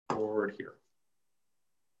forward here.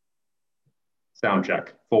 Sound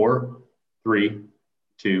check. 4, 3,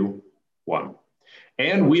 2, 1.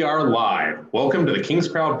 And we are live. Welcome to the King's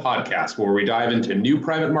Crowd podcast, where we dive into new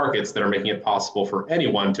private markets that are making it possible for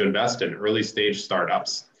anyone to invest in early stage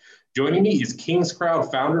startups. Joining me is King's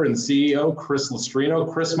Crowd founder and CEO, Chris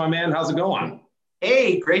Lustrino. Chris, my man, how's it going?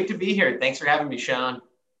 Hey, great to be here. Thanks for having me, Sean.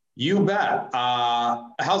 You bet.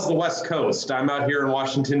 How's the West Coast? I'm out here in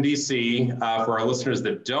Washington, D.C. For our listeners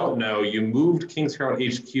that don't know, you moved King's Crowd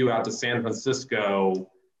HQ out to San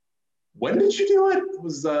Francisco. When did you do it?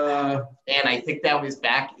 And I think that was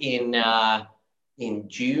back in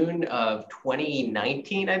June of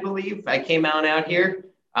 2019, I believe. I came out here.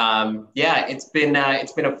 It's been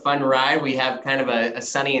a fun ride. We have kind of a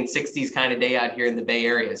sunny and 60s kind of day out here in the Bay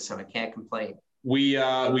Area, so I can't complain. We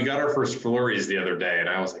got our first flurries the other day, and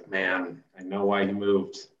I was like, man, I know why he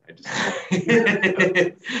moved.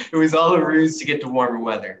 It was all a ruse to get to warmer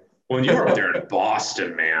weather. When you're up there in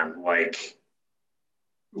Boston, man, like,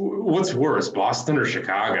 what's worse, Boston or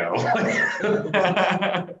Chicago?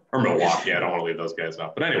 Or Milwaukee. I don't want to leave those guys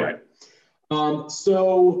out. But anyway,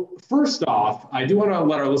 so first off, I do want to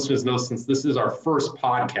let our listeners know, since this is our first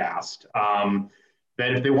podcast,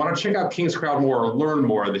 that if they want to check out King's Crowd more or learn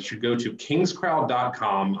more, they should go to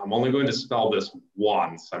kingscrowd.com. I'm only going to spell this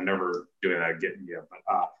once. I'm never doing that again, but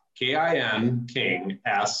K-I-N, King,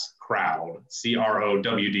 S, Crowd,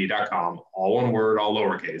 CROWD.com, all one word, all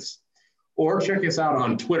lowercase. Or check us out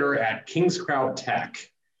on Twitter at King's Crowd Tech.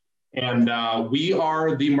 And we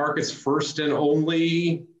are the market's first and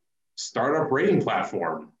only startup rating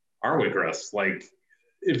platform, aren't we, Chris? Like,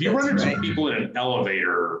 if you run into people in an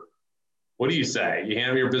elevator, what do you say? You hand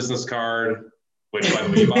them your business card, which, by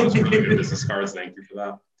the way, you bought us really good business cards. Thank you for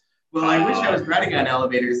that. Well, I wish I was running on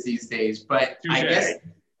elevators these days, but touché. I guess...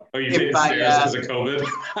 Oh, you take stairs because of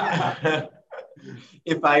COVID?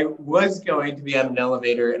 If I was going to be on an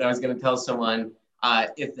elevator and I was going to tell someone,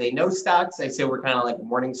 if they know stocks, I say we're kind of like a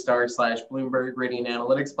Morningstar / Bloomberg rating and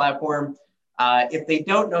analytics platform. If they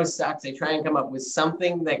don't know stocks, I try and come up with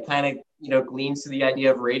something that kind of, gleans to the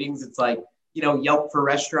idea of ratings. It's like, Yelp for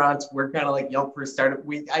restaurants. We're kind of like Yelp for startup.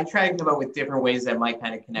 I try and come up with different ways that might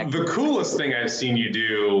kind of connect. The coolest thing I've seen you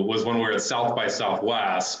do was when we were at South by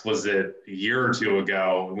Southwest, was it a year or two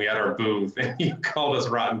ago, and we had our booth, and you called us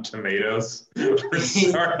Rotten Tomatoes for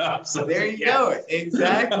startups. There you go.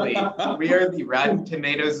 Exactly. We are the Rotten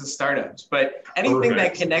Tomatoes of startups. But anything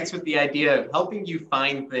that connects with the idea of helping you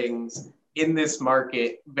find things in this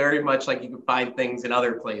market, very much like you can find things in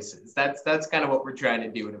other places. That's kind of what we're trying to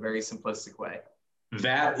do in a very simplistic way.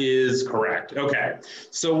 That is correct. Okay.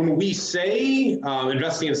 So when we say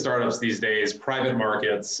investing in startups these days, private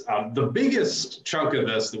markets, the biggest chunk of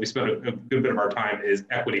this that we spend a good bit of our time is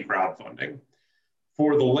equity crowdfunding.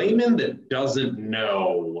 For the layman that doesn't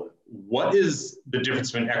know, what is the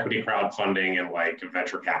difference between equity crowdfunding and like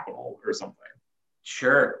venture capital or something?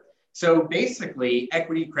 Sure. So basically,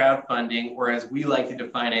 equity crowdfunding, or as we like to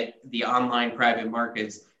define it, the online private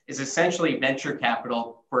markets, is essentially venture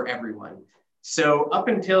capital for everyone. So up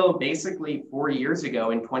until basically 4 years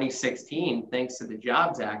ago in 2016, thanks to the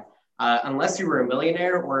Jobs Act, unless you were a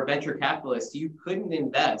millionaire or a venture capitalist, you couldn't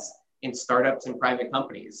invest in startups and private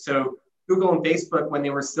companies. So Google and Facebook, when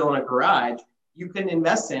they were still in a garage, you couldn't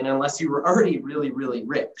invest in unless you were already really, really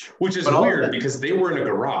rich. Which is weird because they were in a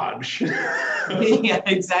garage. Yeah,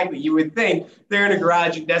 exactly. You would think they're in a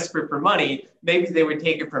garage and desperate for money. Maybe they would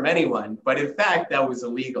take it from anyone. But in fact, that was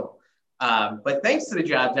illegal. But thanks to the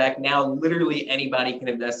Jobs Act, now literally anybody can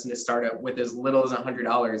invest in a startup with as little as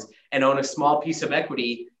 $100 and own a small piece of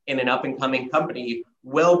equity in an up and coming company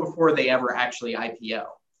well before they ever actually IPO.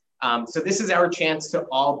 So this is our chance to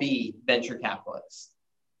all be venture capitalists.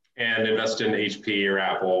 And invest in HP or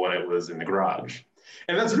Apple when it was in the garage.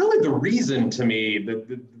 And that's really the reason to me,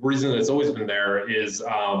 the reason that's always been there is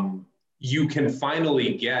you can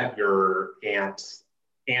finally get your Aunt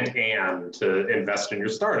Ann to invest in your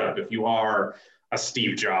startup if you are a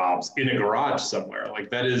Steve Jobs in a garage somewhere.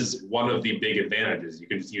 Like, that is one of the big advantages. You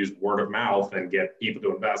can just use word of mouth and get people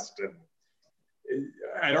to invest. And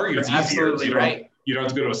I'd argue it's easier. Absolutely right. You don't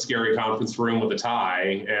have to go to a scary conference room with a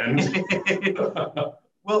tie and...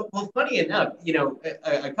 Well, funny enough,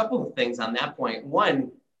 a couple of things on that point.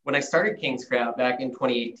 One, when I started King's Crowd back in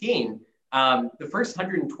 2018, the first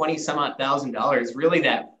 $120 some odd thousand, really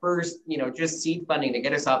that first, just seed funding to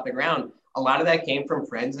get us off the ground, a lot of that came from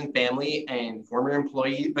friends and family and former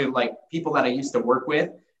employees, like people that I used to work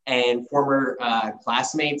with and former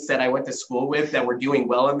classmates that I went to school with that were doing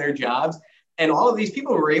well in their jobs. And all of these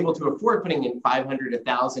people were able to afford putting in $500, $1,000,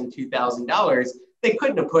 $2,000. They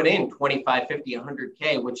couldn't have put in 25, 50,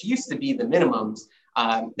 100K, which used to be the minimums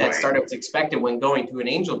that startups expected when going to an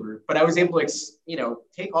angel group. But I was able to,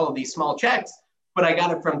 take all of these small checks, but I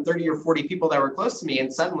got it from 30 or 40 people that were close to me.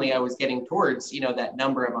 And suddenly I was getting towards, that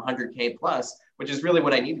number of 100K plus, which is really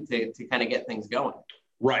what I needed to kind of get things going.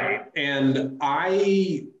 Right. And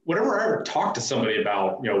whenever I talk to somebody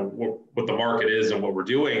about, what the market is and what we're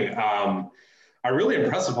doing, I really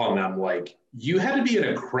impress upon them, like, you had to be an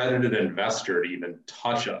accredited investor to even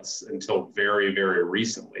touch us until very, very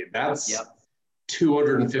recently. That's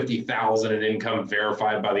 250,000 in income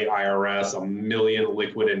verified by the IRS, 1 million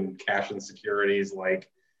liquid in cash and securities. Like,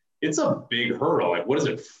 it's a big hurdle. Like, what is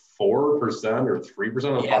it, 4% or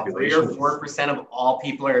 3% of the population? 3 or 4% of all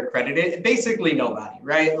people are accredited. Basically nobody,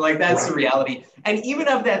 right? Like, that's the reality. And even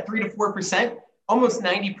of that 3 to 4%, almost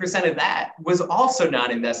 90% of that was also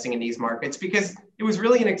not investing in these markets because it was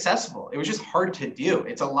really inaccessible. It was just hard to do.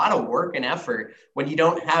 It's a lot of work and effort when you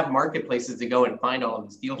don't have marketplaces to go and find all of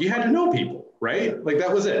these deals. You had to know people, right? Like,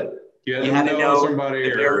 that was it. You had to know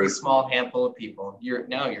somebody, a very small handful of people. You're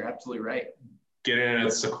absolutely right. Get in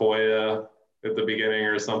at Sequoia at the beginning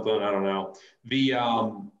or something. I don't know.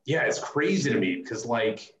 It's crazy to me because,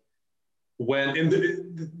 like,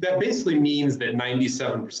 that basically means that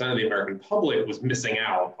 97% of the American public was missing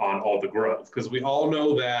out on all the growth, because we all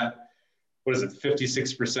know that,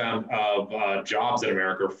 56% of jobs in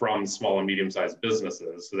America are from small and medium-sized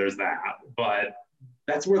businesses. So there's that, but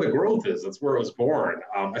that's where the growth is. That's where it was born.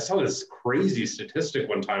 I saw this crazy statistic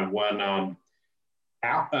one time when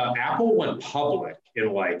Apple went public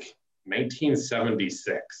in like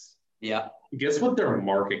 1976. Yeah. Guess what their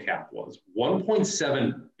market cap was?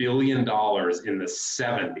 $1.7 billion in the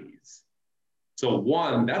 70s.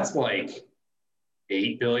 So that's like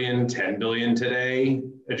 8 billion, 10 billion today,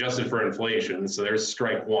 adjusted for inflation. So there's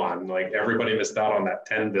strike one. Like, everybody missed out on that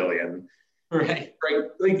 10 billion. Right.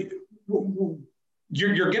 Like,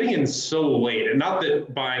 you're getting in so late. And not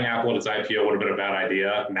that buying Apple at its IPO would have been a bad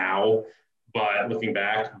idea now, but looking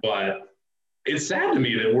back, but it's sad to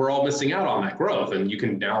me that we're all missing out on that growth. And you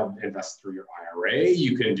can now invest through your IRA.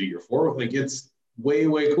 You can do your 401. Like, it's way,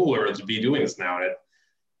 way cooler to be doing this now.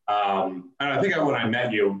 And I think when I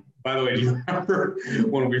met you, by the way, do you remember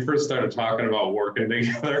when we first started talking about working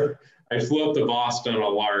together? I flew up to Boston on a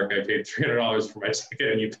lark. I paid $300 for my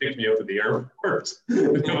ticket, and you picked me up at the airport.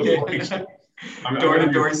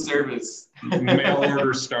 Door-to-door service. Mail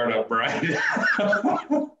order startup, right?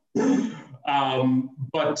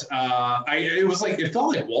 It was like, it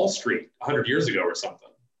felt like Wall Street 100 years ago or something.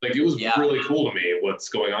 Like, it was really cool to me what's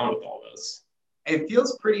going on with all this. It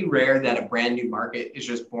feels pretty rare that a brand new market is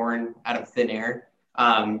just born out of thin air.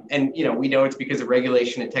 And we know it's because of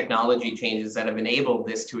regulation and technology changes that have enabled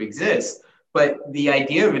this to exist. But the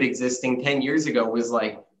idea of it existing 10 years ago was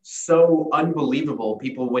like so unbelievable.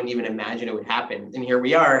 People wouldn't even imagine it would happen. And here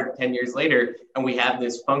we are 10 years later, and we have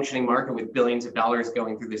this functioning market with billions of dollars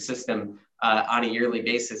going through the system on a yearly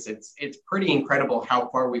basis. It's pretty incredible how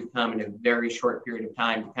far we've come in a very short period of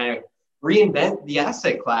time to kind of reinvent the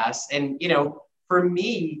asset class. And, for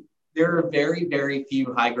me, there are very, very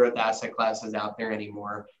few high growth asset classes out there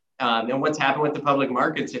anymore. And what's happened with the public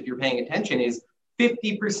markets, if you're paying attention, is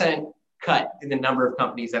 50% cut in the number of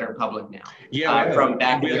companies that are public now. Yeah, from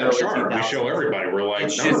back in the early chart. 2000s. We show everybody. We're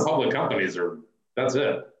like, public companies that's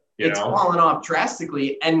it. It's fallen off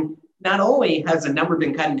drastically. And not only has the number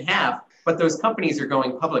been cut in half, but those companies are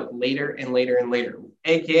going public later and later and later.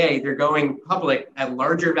 AKA, they're going public at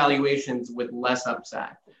larger valuations with less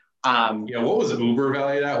upside. What was Uber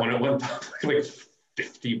valued at when it went public? Like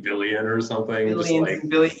 50 billion or something? Billions and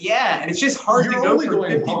billions. Yeah, and it's just hard to go from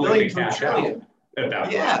 50 billion to a trillion. At that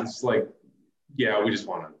point. It's like, we just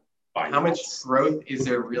want to buy. How much growth is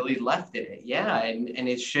there really left in it? Yeah, and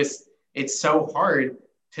it's so hard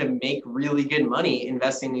to make really good money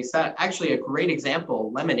investing in these stocks. Actually, a great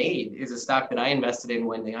example, Lemonade is a stock that I invested in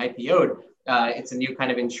when they IPO'd. It's a new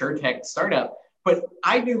kind of insurtech startup. But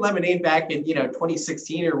I knew Lemonade back in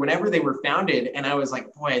 2016 or whenever they were founded, and I was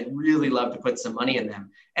like, boy, I'd really love to put some money in them,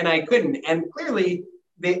 and I couldn't. And clearly,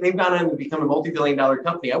 they've gone on to become a multi-billion-dollar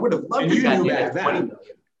company. I would have loved to have gotten in at 20 million.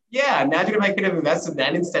 Yeah, imagine if I could have invested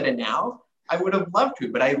then instead of now. I would have loved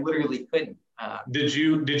to, but I literally couldn't. Did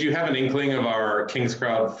you have an inkling of our King's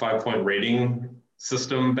Crowd 5-point rating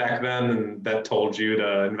system back then, and that told you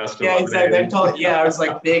to invest in? Yeah, exactly. I was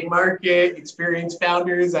like, big market, experienced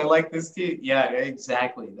founders. I like this too. Yeah,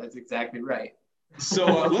 exactly. That's exactly right. So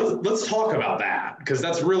let's talk about that, because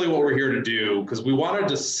that's really what we're here to do, because we wanted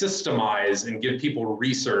to systemize and give people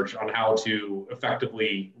research on how to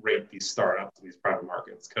effectively rate these startups in these private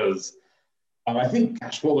markets. Because I think,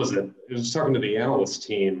 what was it? I was talking to the analyst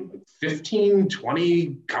team, 15,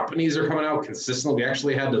 20 companies are coming out consistently. We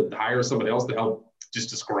actually had to hire somebody else to help just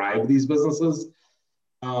describe these businesses.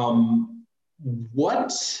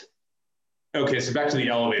 Okay, so back to the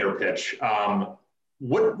elevator pitch.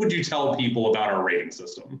 What would you tell people about our rating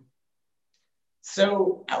system?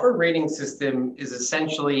 So our rating system is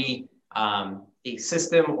essentially a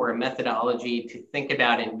system or a methodology to think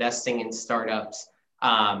about investing in startups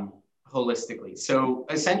holistically. So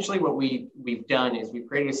essentially what we've done is we've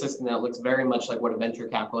created a system that looks very much like what a venture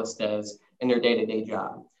capitalist does in their day-to-day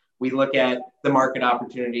job. We look at the market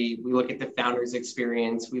opportunity, we look at the founder's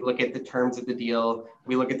experience, we look at the terms of the deal,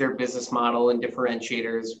 we look at their business model and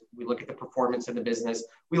differentiators, we look at the performance of the business,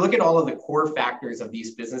 we look at all of the core factors of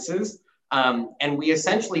these businesses, and we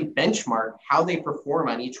essentially benchmark how they perform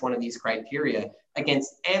on each one of these criteria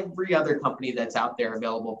against every other company that's out there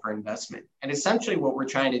available for investment. And essentially what we're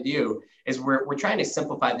trying to do is we're trying to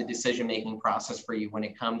simplify the decision-making process for you when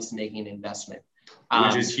it comes to making an investment.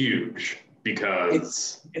 Which is huge.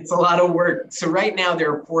 Because it's a lot of work. So right now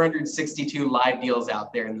there are 462 live deals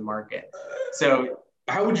out there in the market. So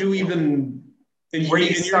how would you even, and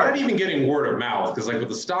you're not even getting word of mouth, because like with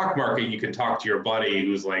the stock market, you can talk to your buddy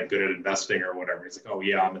who's like good at investing or whatever. He's like, oh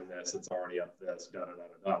yeah, I'm in this, it's already up this, da da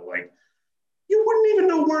da da. Like you wouldn't even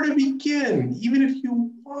know where to begin, even if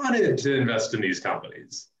you wanted to invest in these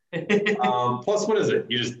companies. Plus, what is it?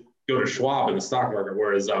 You just go to Schwab in the stock market,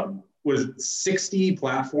 whereas was 60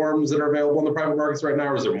 platforms that are available in the private markets right now,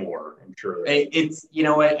 or is there more? I'm sure it's, you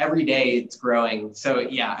know what, every day it's growing. So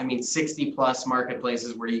yeah, I mean, 60 plus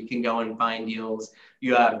marketplaces where you can go and find deals.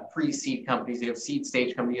 You have pre-seed companies, you have seed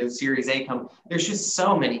stage companies, you have Series A companies. There's just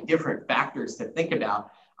so many different factors to think about.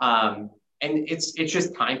 And it's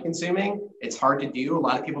just time consuming. It's hard to do. A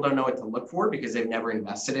lot of people don't know what to look for because they've never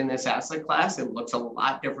invested in this asset class. It looks a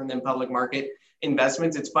lot different than public market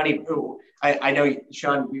investments. It's funny. I know,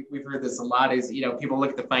 Sean, we've heard this a lot is, you know, people look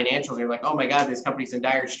at the financials and they're like, oh my God, this company's in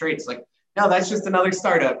dire straits. Like, no, that's just another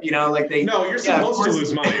startup, you know, like they. No, you're supposed to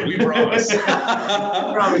lose money. We promise. We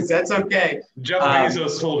promise. That's okay. Jeff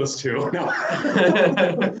Bezos told us to. No.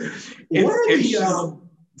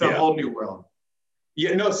 It's a whole new world.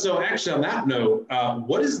 Yeah, no, so actually on that note,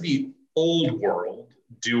 what is the old world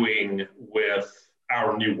doing with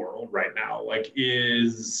our new world right now? Like,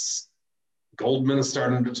 is Goldman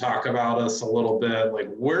starting to talk about us a little bit? Like,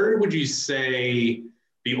 where would you say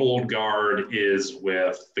the old guard is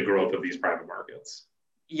with the growth of these private markets?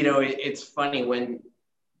 You know, it's funny when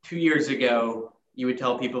 2 years ago, you would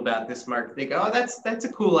tell people about this market, they go, oh, that's a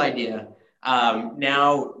cool idea.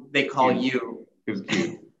 Now they call you. It was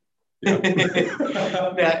cute.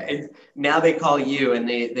 Now they call you and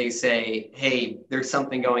they say, hey, there's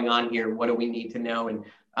something going on here. What do we need to know? And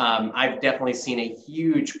I've definitely seen a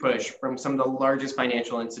huge push from some of the largest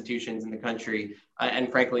financial institutions in the country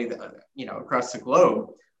and frankly, you know, across the globe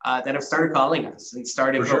that have started calling us and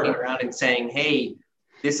started poking around and saying, hey,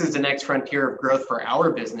 this is the next frontier of growth for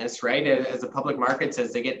our business, right? As the public market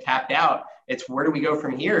says, they get tapped out. It's where do we go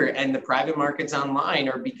from here? And the private markets online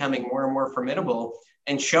are becoming more and more formidable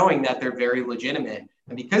and showing that they're very legitimate.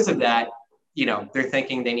 And because of that, you know, they're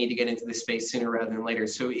thinking they need to get into the space sooner rather than later.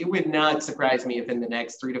 So it would not surprise me if in the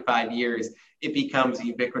next 3 to 5 years, it becomes a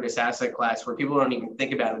ubiquitous asset class where people don't even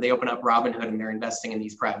think about it. They open up Robinhood and they're investing in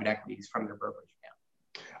these private equities from their brokerage account.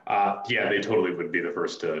 Yeah, they totally would be the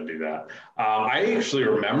first to do that. I actually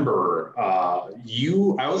remember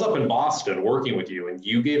I was up in Boston working with you and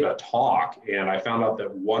you gave a talk and I found out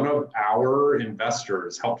that one of our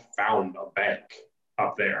investors helped found a bank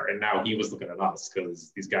up there. And now he was looking at us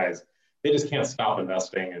because these guys, they just can't stop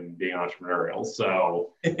investing and being entrepreneurial.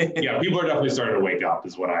 So yeah, people are definitely starting to wake up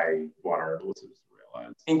is what I want our listeners to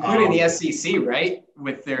realize. Including the SEC, right?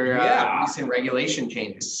 With their recent regulation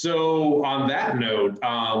changes. So on that note,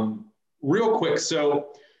 real quick,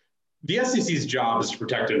 so the SEC's job is to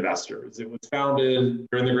protect investors. It was founded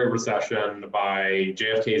during the Great Recession by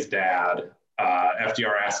JFK's dad.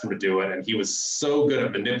 FDR asked him to do it, and he was so good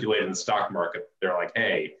at manipulating the stock market. They're like,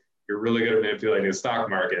 hey, you're really good at manipulating the stock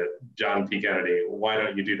market, John P. Kennedy. Why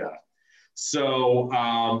don't you do that? So,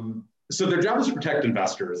 so their job is to protect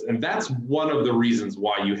investors. And that's one of the reasons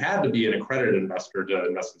why you had to be an accredited investor to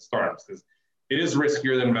invest in startups, because it is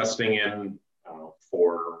riskier than investing in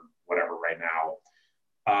for whatever right now.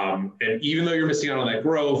 And even though you're missing out on that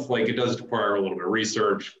growth, like it does require a little bit of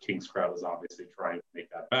research. King's Crowd is obviously trying to make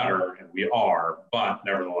that better, and we are, but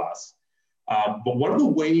nevertheless. But one of the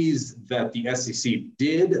ways that the SEC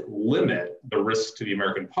did limit the risk to the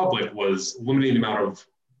American public was limiting the amount of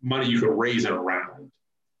money you could raise in a round.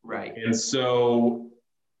 Right. And so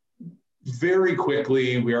very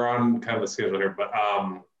quickly, we are on kind of a schedule here, but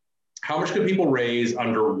how much could people raise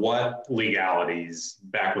under what legalities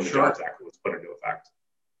back when the Jobs Act was put into effect?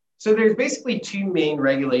 So there's basically two main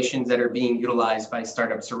regulations that are being utilized by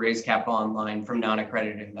startups to raise capital online from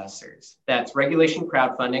non-accredited investors. That's regulation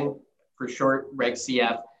crowdfunding, for short, Reg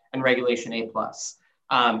CF, and Regulation A+.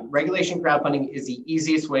 Regulation crowdfunding is the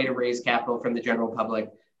easiest way to raise capital from the general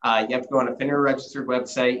public. You have to go on a FINRA registered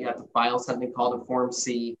website, you have to file something called a Form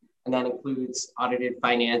C, and that includes audited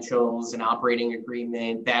financials, an operating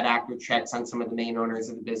agreement, bad actor checks on some of the main owners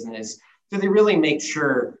of the business. So they really make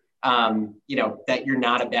sure that you're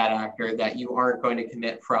not a bad actor, that you aren't going to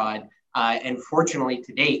commit fraud. And fortunately,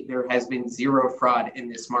 to date, there has been zero fraud in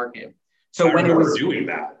this market. So I remember doing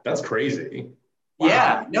that. That's crazy. Wow.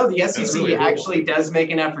 Yeah, no, the SEC really cool. actually does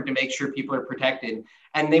make an effort to make sure people are protected.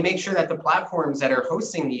 And they make sure that the platforms that are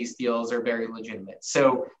hosting these deals are very legitimate.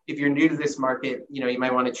 So if you're new to this market, you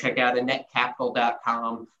might want to check out a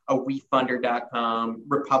netcapital.com, a wefunder.com,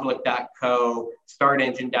 republic.co,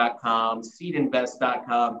 startengine.com,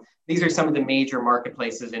 seedinvest.com. These are some of the major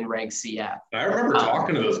marketplaces in Reg CF. I remember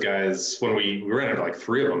talking to those guys when we ran into like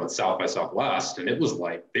 3 of them at South by Southwest, and it was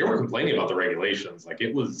like they were complaining about the regulations. Like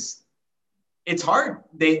it's hard.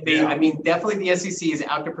 I mean, definitely the SEC is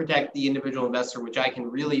out to protect the individual investor, which I can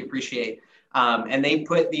really appreciate. And they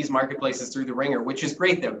put these marketplaces through the ringer, which is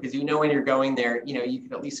great though, because when you're going there, you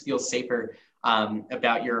can at least feel safer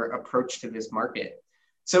about your approach to this market.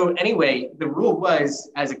 So anyway, the rule was,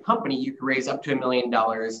 as a company, you could raise up to $1 million.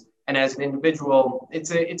 And as an individual,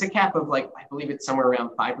 it's a cap of I believe it's somewhere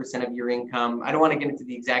around 5% of your income. I don't want to get into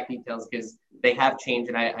the exact details because they have changed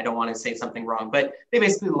and I don't want to say something wrong, but they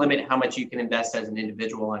basically limit how much you can invest as an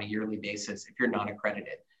individual on a yearly basis if you're not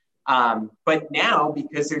accredited. But now,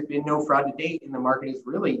 because there's been no fraud to date and the market has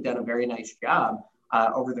really done a very nice job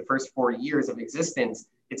over the first 4 years of existence,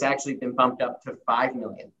 it's actually been bumped up to 5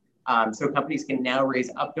 million. So companies can now raise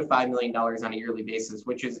up to $5 million on a yearly basis,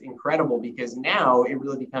 which is incredible because now it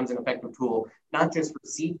really becomes an effective tool, not just for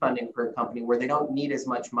seed funding for a company where they don't need as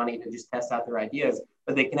much money to just test out their ideas,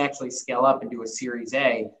 but they can actually scale up and do a Series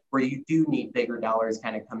A where you do need bigger dollars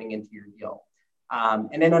kind of coming into your deal.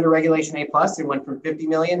 And then under Regulation A+, it went from 50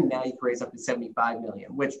 million, now you can raise up to 75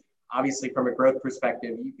 million, which obviously from a growth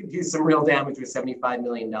perspective, you can do some real damage with $75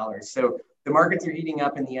 million. So the markets are heating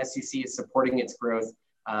up and the SEC is supporting its growth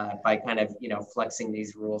by kind of, flexing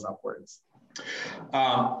these rules upwards.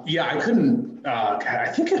 I couldn't,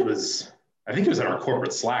 I think it was in our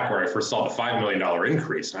corporate Slack where I first saw the $5 million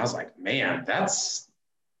increase. And I was like, man,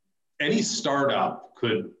 any startup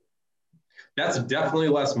that's definitely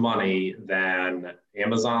less money than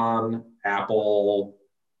Amazon, Apple,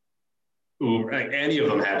 Uber, any of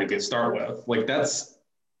them had to start with.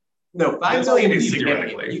 No, $5 million is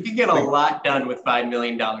significant. You can get a lot done with $5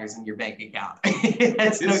 million in your bank account.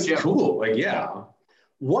 That's no joke. Cool.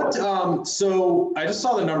 What, so I just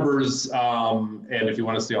saw the numbers, and if you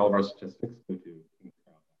want to see all of our statistics,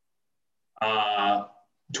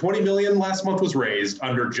 20 million last month was raised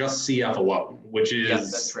under just CF alone, which is, yes,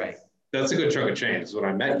 that's right. That's a good chunk of change. When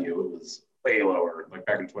I met you, it was way lower,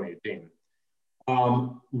 back in 2018.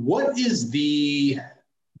 What is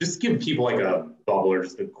just give people a bubble or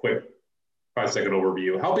just a quick 5-second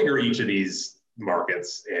overview. How big are each of these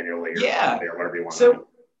markets annually? Or whatever you want to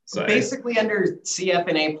say. Basically under CF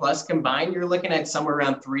and A+ combined, you're looking at somewhere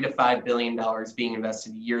around $3 to $5 billion being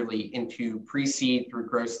invested yearly into pre-seed through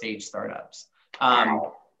growth stage startups.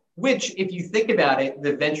 Which, if you think about it,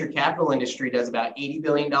 the venture capital industry does about $80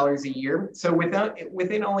 billion a year. So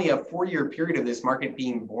within only a 4-year period of this market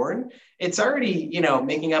being born, it's already,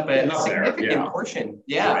 making up a significant portion.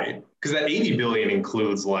 Yeah. Right. Because that 80 billion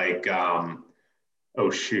includes what's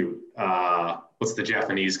the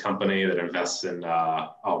Japanese company that invests in, the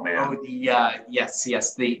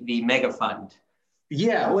mega fund.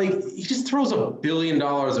 Yeah, he just throws $1 billion at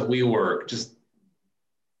WeWork.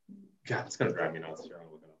 God, it's going to drive me nuts here.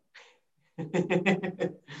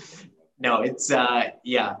 No, it's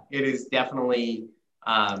it is definitely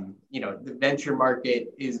the venture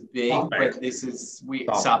market is big, but this is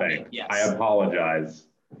SoftBank. Yes, I apologize.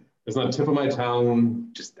 It's on the tip of my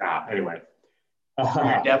tongue. Anyway.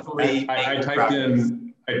 You're definitely. I typed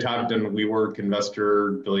in WeWork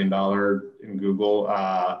investor $1 billion in Google.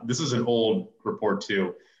 This is an old report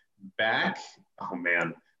too. Back in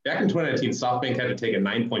 2019, SoftBank had to take a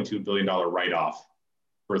 $9.2 billion write-off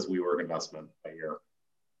for its WeWork investment a year.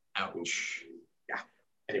 Ouch. Yeah.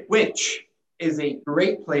 Anyway. Which is a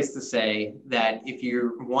great place to say that if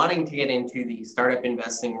you're wanting to get into the startup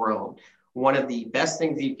investing world, one of the best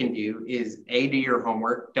things you can do is do your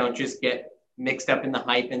homework. Don't just get mixed up in the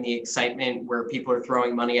hype and the excitement where people are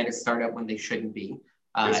throwing money at a startup when they shouldn't be.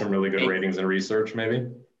 Get some really good ratings and research, maybe.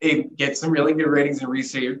 Get some really good ratings and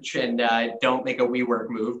research, and don't make a WeWork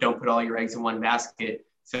move. Don't put all your eggs in one basket.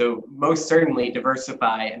 So most certainly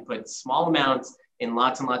diversify and put small amounts in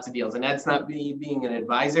lots and lots of deals. And that's not me being an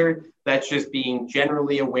advisor. That's just being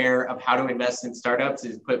generally aware of how to invest in startups,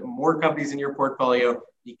 is put more companies in your portfolio,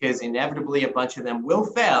 because inevitably a bunch of them will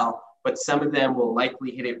fail, but some of them will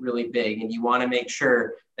likely hit it really big. And you want to make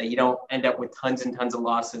sure that you don't end up with tons and tons of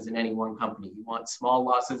losses in any one company. You want small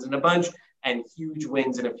losses in a bunch and huge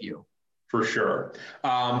wins in a few. For sure.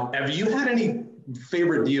 Have you had any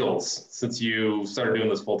favorite deals since you started doing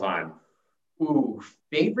this full time? Ooh,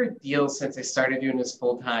 favorite deals since I started doing this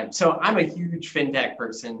full time. So I'm a huge fintech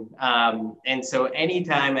person. And so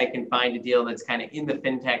anytime I can find a deal that's kind of in the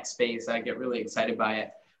fintech space, I get really excited by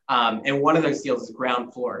it. And one of those deals is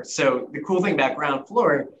Ground Floor. So the cool thing about Ground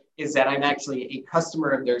Floor is that I'm actually a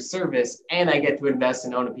customer of their service and I get to invest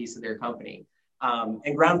and own a piece of their company.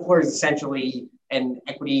 And Ground Floor is essentially an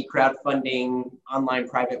equity crowdfunding online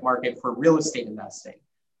private market for real estate investing.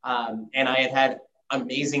 And I had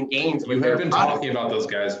amazing gains with their product. Talking about those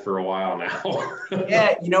guys for a while now.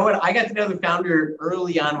 Yeah, you know what? I got to know the founder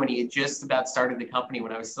early on when he had just about started the company,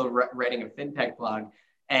 when I was still writing a fintech blog,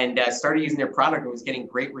 and started using their product and was getting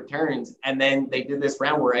great returns. And then they did this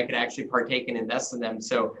round where I could actually partake and invest in them.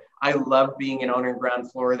 So I love being an owner in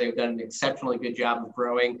Ground Floor. They've done an exceptionally good job of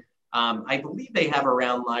growing. I believe they have a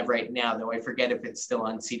round live right now, though I forget if it's still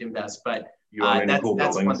on Seed Invest, but that's one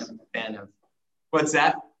that I'm a fan of. What's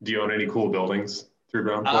that? Do you own any cool buildings through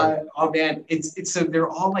Ground Floor? Oh man, it's so they're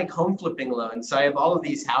all like home flipping loans. So I have all of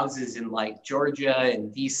these houses in like Georgia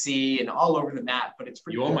and DC and all over the map, but it's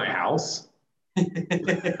pretty You own my house? How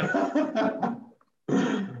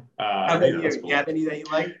about you? Cool. Do you have any that you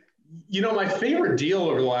like? You know, my favorite deal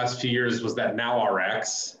over the last few years was that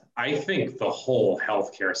NowRx. I think the whole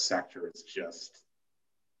healthcare sector is just,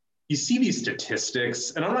 you see these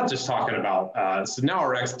statistics, and I'm not just talking about, so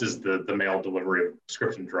NowRx does the mail delivery of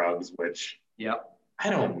prescription drugs, which I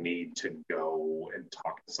don't need to go and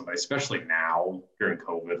talk to somebody, especially now during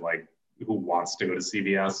COVID, like who wants to go to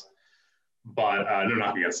CVS? But no,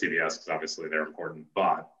 not against CVS, because obviously they're important,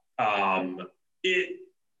 but it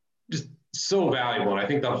just so valuable. And I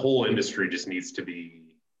think the whole industry just needs to be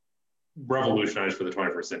revolutionized for the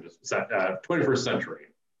 21st century.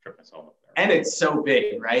 Trip myself up there. And it's so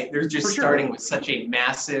big, right? They're just starting with such a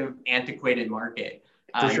massive, antiquated market.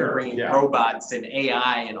 You're bringing robots and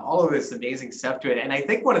AI and all of this amazing stuff to it. And I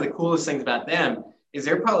think one of the coolest things about them is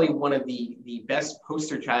they're probably one of the best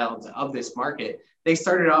poster childs of this market. They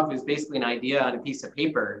started off as basically an idea on a piece of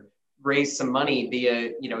paper, raised some money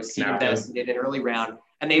via, Seed Invest, did an early round.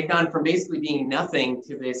 And they've gone from basically being nothing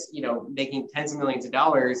to this, making tens of millions of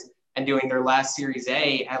dollars and doing their last Series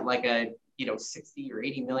A at like a, $60 or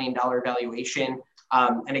 $80 million valuation.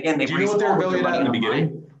 And again, they've raised what they were valued at in the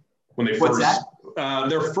beginning? When they What's first, that?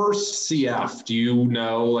 Their first CF, do you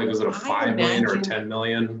know, like, was it a 5 million or 10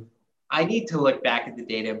 million? I need to look back at the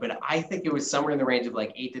data, but I think it was somewhere in the range of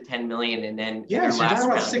like 8 to 10 million. And then so you're talking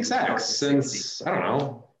about 6X since, I don't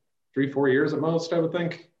know, 3-4 years at most, I would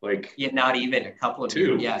think. Like, not even a couple of 2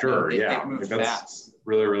 years. Yeah, sure, they moved that's fast.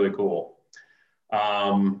 Really, really cool.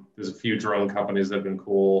 There's a few drone companies that have been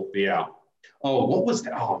cool. But yeah. Oh, what was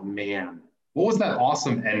that? Oh man. What was that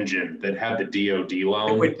awesome engine that had the DoD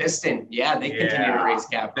loan? Liquid Piston. Yeah, they continue to raise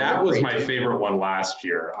capital. That was my favorite one last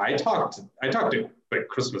year. I talked to like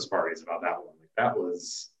Christmas parties about that one. That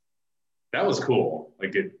was cool.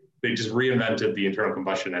 Like they just reinvented the internal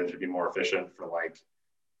combustion engine to be more efficient for like,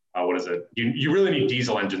 what is it? You really need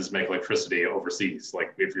diesel engines to make electricity overseas.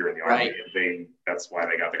 Like if you're in the army, that's why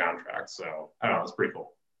they got the contract. So I don't know, it's pretty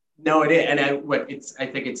cool. No, it is, and I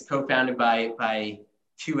think it's co-founded by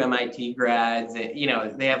 2 MIT grads.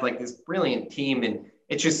 And, they have like this brilliant team, and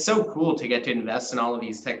it's just so cool to get to invest in all of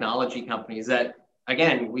these technology companies that,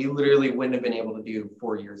 again, we literally wouldn't have been able to do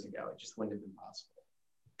 4 years ago. It just wouldn't have been possible.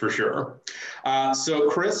 For sure. So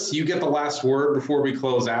Chris, you get the last word before we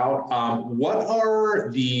close out. What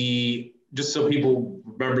are just so people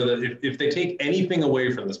remember that if they take anything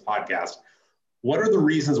away from this podcast, what are the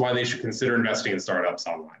reasons why they should consider investing in startups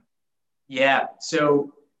online? Yeah,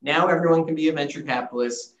 so now everyone can be a venture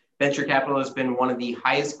capitalist. Venture capital has been one of the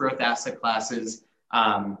highest growth asset classes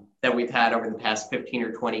that we've had over the past 15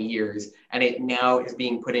 or 20 years. And it now is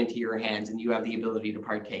being put into your hands and you have the ability to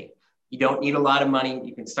partake. You don't need a lot of money.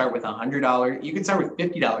 You can start with $100. You can start with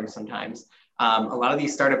 $50 sometimes. A lot of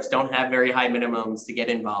these startups don't have very high minimums to get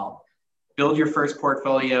involved. Build your first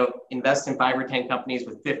portfolio, invest in 5 or 10 companies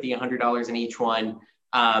with $50, $100 in each one,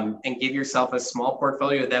 and give yourself a small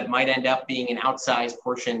portfolio that might end up being an outsized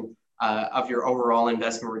portion of your overall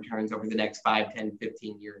investment returns over the next 5, 10,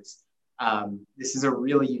 15 years. This is a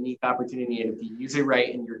really unique opportunity. And if you use it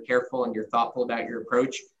right and you're careful and you're thoughtful about your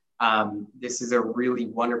approach, This is a really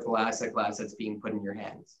wonderful asset class that's being put in your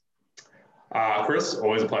hands. Chris,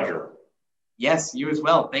 always a pleasure. Yes, you as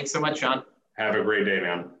well. Thanks so much, Sean. Have a great day,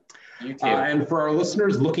 man. You too. And for our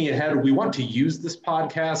listeners looking ahead, we want to use this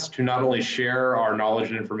podcast to not only share our knowledge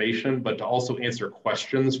and information, but to also answer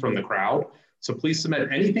questions from the crowd. So please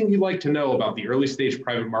submit anything you'd like to know about the early stage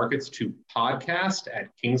private markets to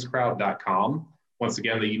podcast@kingscrowd.com. Once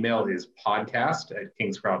again, the email is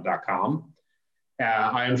podcast@kingscrowd.com.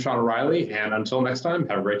 I am Sean O'Reilly, and until next time,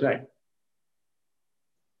 have a great day.